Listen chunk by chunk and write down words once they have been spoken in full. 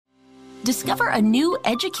Discover a new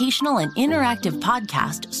educational and interactive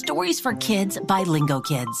podcast, Stories for Kids by Lingo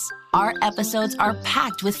Kids. Our episodes are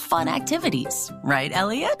packed with fun activities. Right,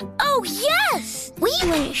 Elliot? Oh, yes! We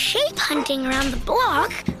went shape hunting around the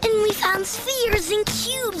block, and we found spheres and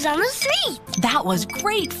cubes on the street. That was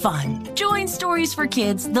great fun. Join Stories for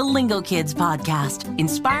Kids, the Lingo Kids podcast,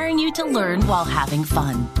 inspiring you to learn while having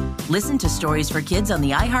fun. Listen to Stories for Kids on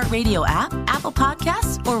the iHeartRadio app, Apple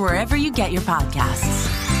Podcasts, or wherever you get your podcasts.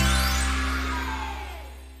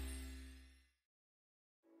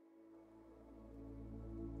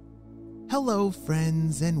 Hello,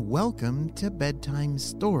 friends, and welcome to Bedtime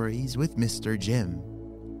Stories with Mr. Jim.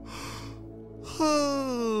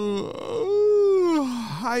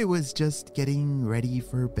 I was just getting ready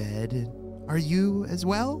for bed. Are you as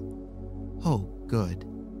well? Oh, good.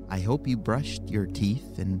 I hope you brushed your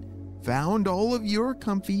teeth and found all of your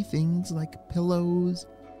comfy things like pillows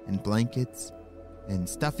and blankets and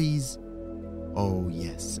stuffies. Oh,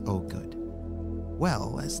 yes. Oh, good.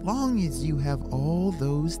 Well, as long as you have all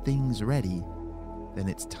those things ready, then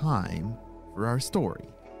it's time for our story.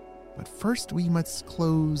 But first we must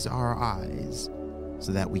close our eyes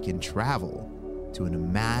so that we can travel to an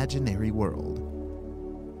imaginary world.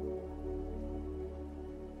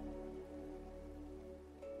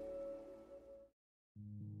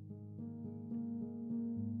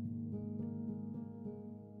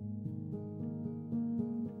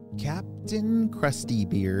 Captain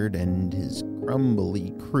Krustybeard and his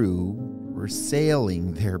crumbly crew were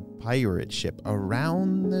sailing their pirate ship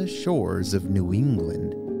around the shores of New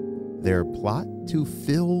England. Their plot to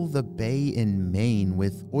fill the bay in Maine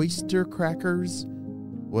with oyster crackers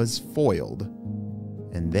was foiled,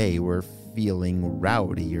 and they were feeling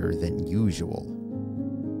rowdier than usual.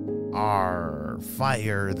 "Arr,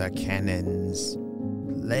 fire the cannons,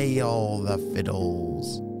 play all the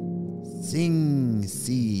fiddles, sing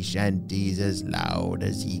sea shanties as loud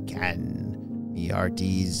as ye can, me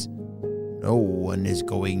hearties. No one is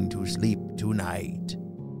going to sleep tonight,"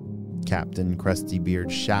 Captain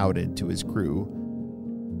Krustybeard shouted to his crew.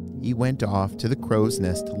 He went off to the crow's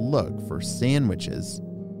nest to look for sandwiches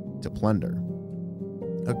to plunder.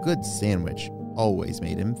 A good sandwich always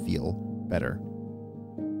made him feel better.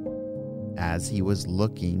 As he was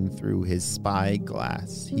looking through his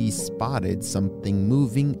spyglass, he spotted something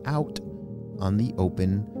moving out on the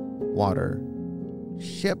open water.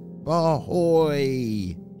 "Ship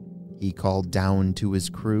ahoy!" he called down to his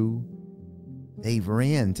crew. They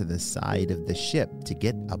ran to the side of the ship to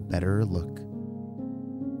get a better look.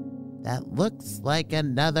 "That looks like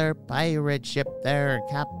another pirate ship there,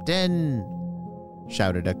 Captain,"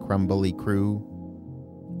 shouted a crumbly crew.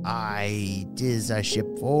 "Aye, 'tis a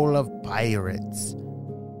ship full of pirates.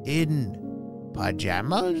 In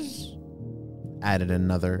pajamas?" added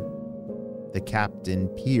another. The captain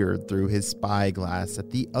peered through his spyglass at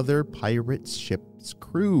the other pirate ship's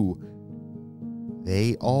crew.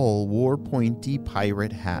 They all wore pointy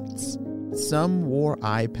pirate hats. Some wore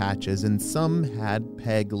eye patches and some had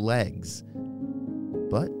peg legs.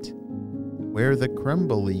 But where the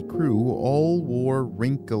crumbly crew all wore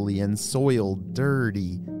wrinkly and soiled,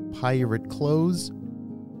 dirty pirate clothes,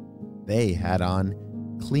 they had on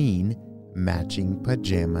clean, matching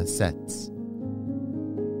pajama sets.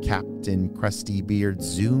 Captain Krustybeard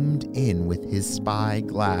zoomed in with his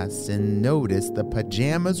spyglass and noticed the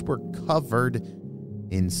pajamas were covered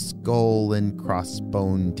in skull and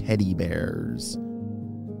crossbone teddy bears.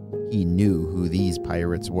 He knew who these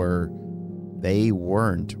pirates were. They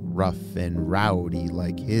weren't rough and rowdy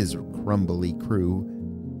like his crumbly crew,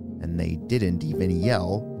 and they didn't even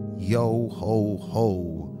yell, "Yo ho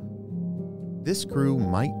ho." This crew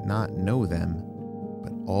might not know them,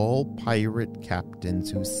 but all pirate captains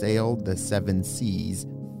who sailed the seven seas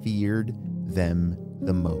feared them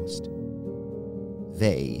the most.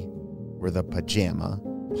 They were the Pajama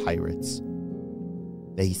Pirates.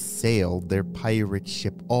 They sailed their pirate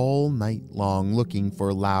ship all night long looking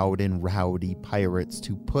for loud and rowdy pirates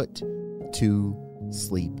to put to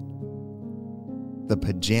sleep. The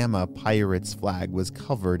Pajama Pirates flag was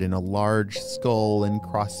covered in a large skull and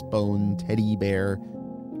crossbone teddy bear,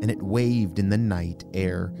 and it waved in the night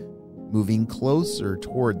air, moving closer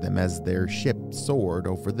toward them as their ship soared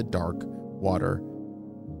over the dark water.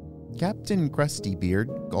 Captain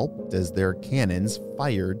Krustybeard gulped as their cannons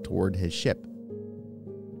fired toward his ship.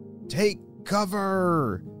 "Take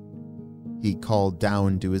cover!" he called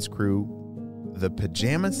down to his crew. The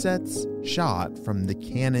pajama sets shot from the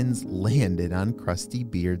cannons landed on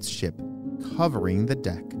Krustybeard's ship, covering the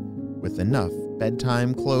deck with enough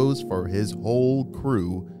bedtime clothes for his whole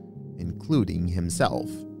crew, including himself.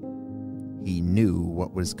 He knew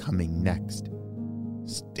what was coming next.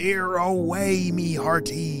 "Steer away, me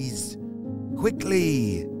hearties!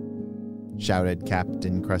 Quickly!" shouted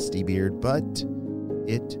Captain Krustybeard, but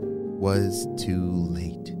it was too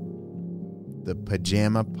late. The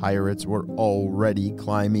Pajama Pirates were already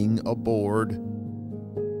climbing aboard.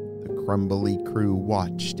 The crumbly crew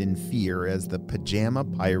watched in fear as the Pajama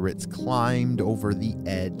Pirates climbed over the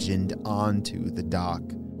edge and onto the dock.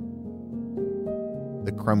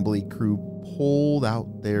 The crumbly crew pulled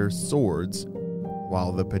out their swords,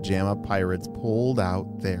 while the Pajama Pirates pulled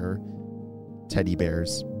out their teddy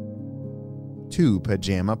bears. Two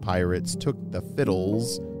Pajama Pirates took the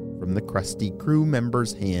fiddles from the crusty crew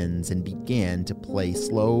members' hands and began to play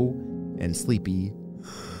slow and sleepy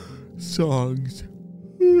songs.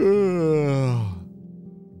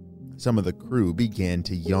 Some of the crew began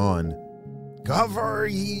to yawn. "Cover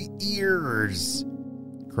ye ears!"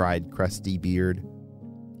 cried Krustybeard.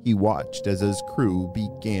 He watched as his crew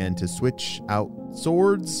began to switch out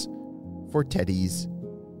swords for teddies.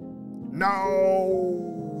 "No!"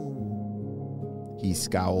 he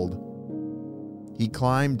scowled. He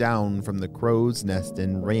climbed down from the crow's nest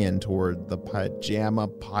and ran toward the Pajama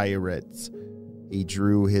Pirates. He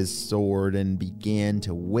drew his sword and began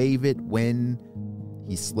to wave it when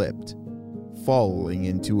he slipped, falling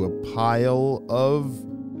into a pile of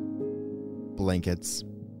blankets.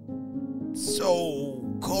 "So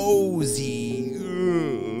cozy,"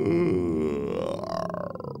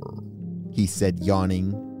 he said,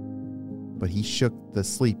 yawning. But he shook the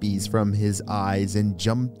sleepies from his eyes and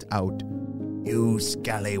jumped out. "You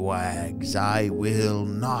scallywags, I will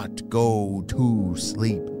not go to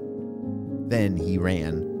sleep." Then he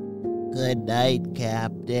ran. "Good night,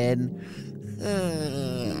 Captain,"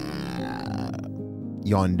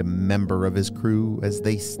 yawned a member of his crew as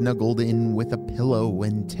they snuggled in with a pillow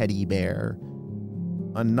and teddy bear.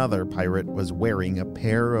 Another pirate was wearing a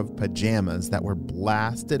pair of pajamas that were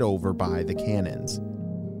blasted over by the cannons.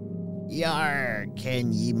 "Yar,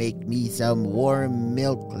 can ye make me some warm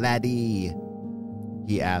milk, laddie?"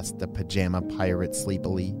 he asked the Pajama Pirate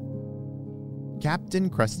sleepily. Captain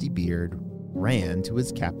Krustybeard ran to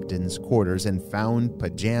his captain's quarters and found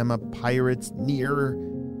Pajama Pirates near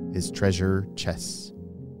his treasure chests.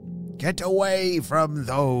 "Get away from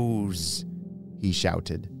those!" he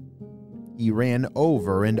shouted. He ran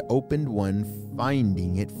over and opened one,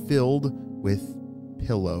 finding it filled with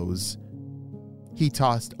pillows. He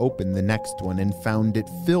tossed open the next one and found it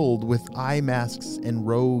filled with eye masks and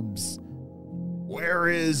robes. "Where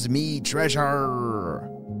is me treasure?"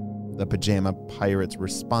 The Pajama Pirates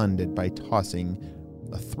responded by tossing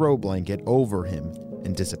a throw blanket over him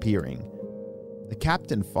and disappearing. The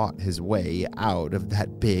captain fought his way out of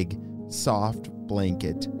that big, soft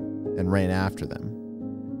blanket and ran after them.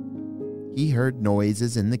 He heard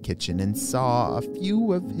noises in the kitchen and saw a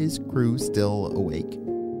few of his crew still awake.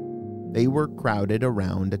 They were crowded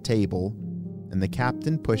around a table, and the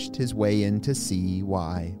captain pushed his way in to see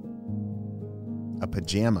why. A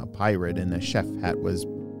Pajama Pirate in a chef hat was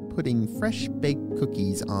putting fresh-baked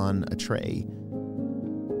cookies on a tray.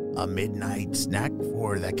 "A midnight snack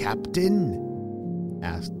for the captain?"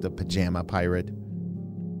 asked the Pajama Pirate.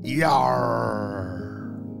 "Yarr!"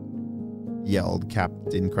 yelled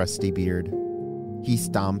Captain Krustybeard. He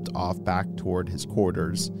stomped off back toward his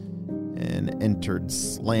quarters and entered,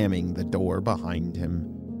 slamming the door behind him.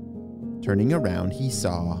 Turning around, he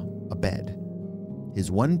saw a bed.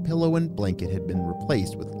 His one pillow and blanket had been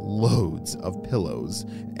replaced with loads of pillows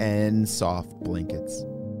and soft blankets.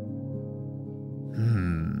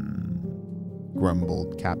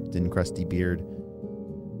 Grumbled Captain Krustybeard,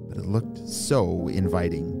 but it looked so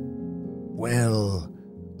inviting. "Well,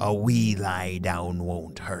 a wee lie down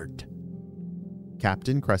won't hurt."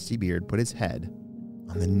 Captain Krustybeard put his head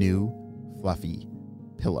on the new, fluffy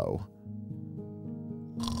pillow.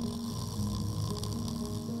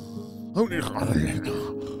 "Are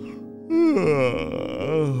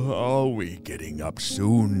we getting up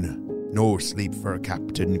soon? No sleep for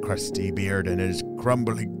Captain Krustybeard and his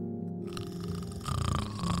crumbling..."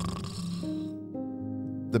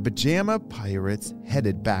 The Pajama Pirates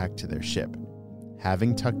headed back to their ship,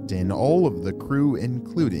 having tucked in all of the crew,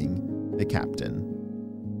 including the captain.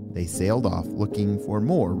 They sailed off looking for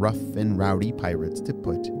more rough and rowdy pirates to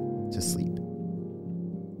put to sleep.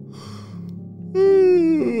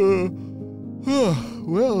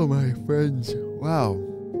 Well, my friends, wow,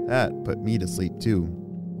 that put me to sleep too.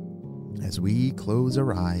 As we close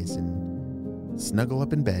our eyes and snuggle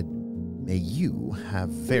up in bed, may you have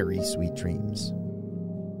very sweet dreams.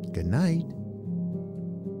 Good night.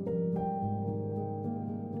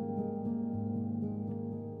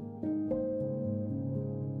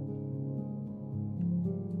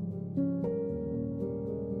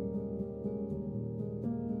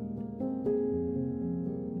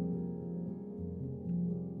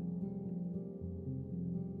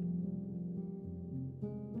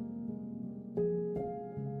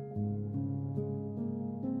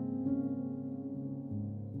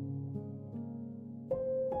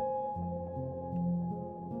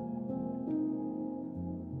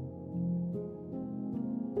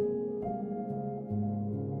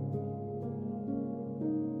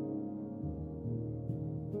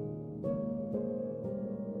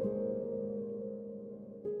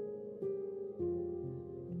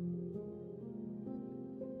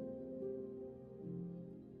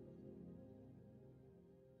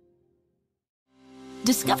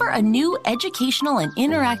 Discover a new educational and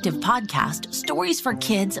interactive podcast, Stories for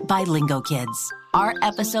Kids by Lingo Kids. Our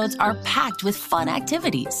episodes are packed with fun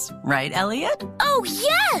activities. Right, Elliot? Oh,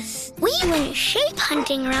 yes! We went shape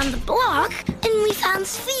hunting around the block, and we found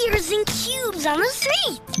spheres and cubes on the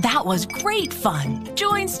street. That was great fun.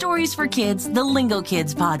 Join Stories for Kids, the Lingo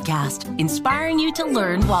Kids podcast, inspiring you to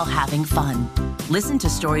learn while having fun. Listen to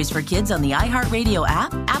Stories for Kids on the iHeartRadio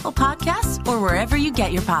app, Apple Podcasts, or wherever you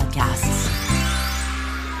get your podcasts.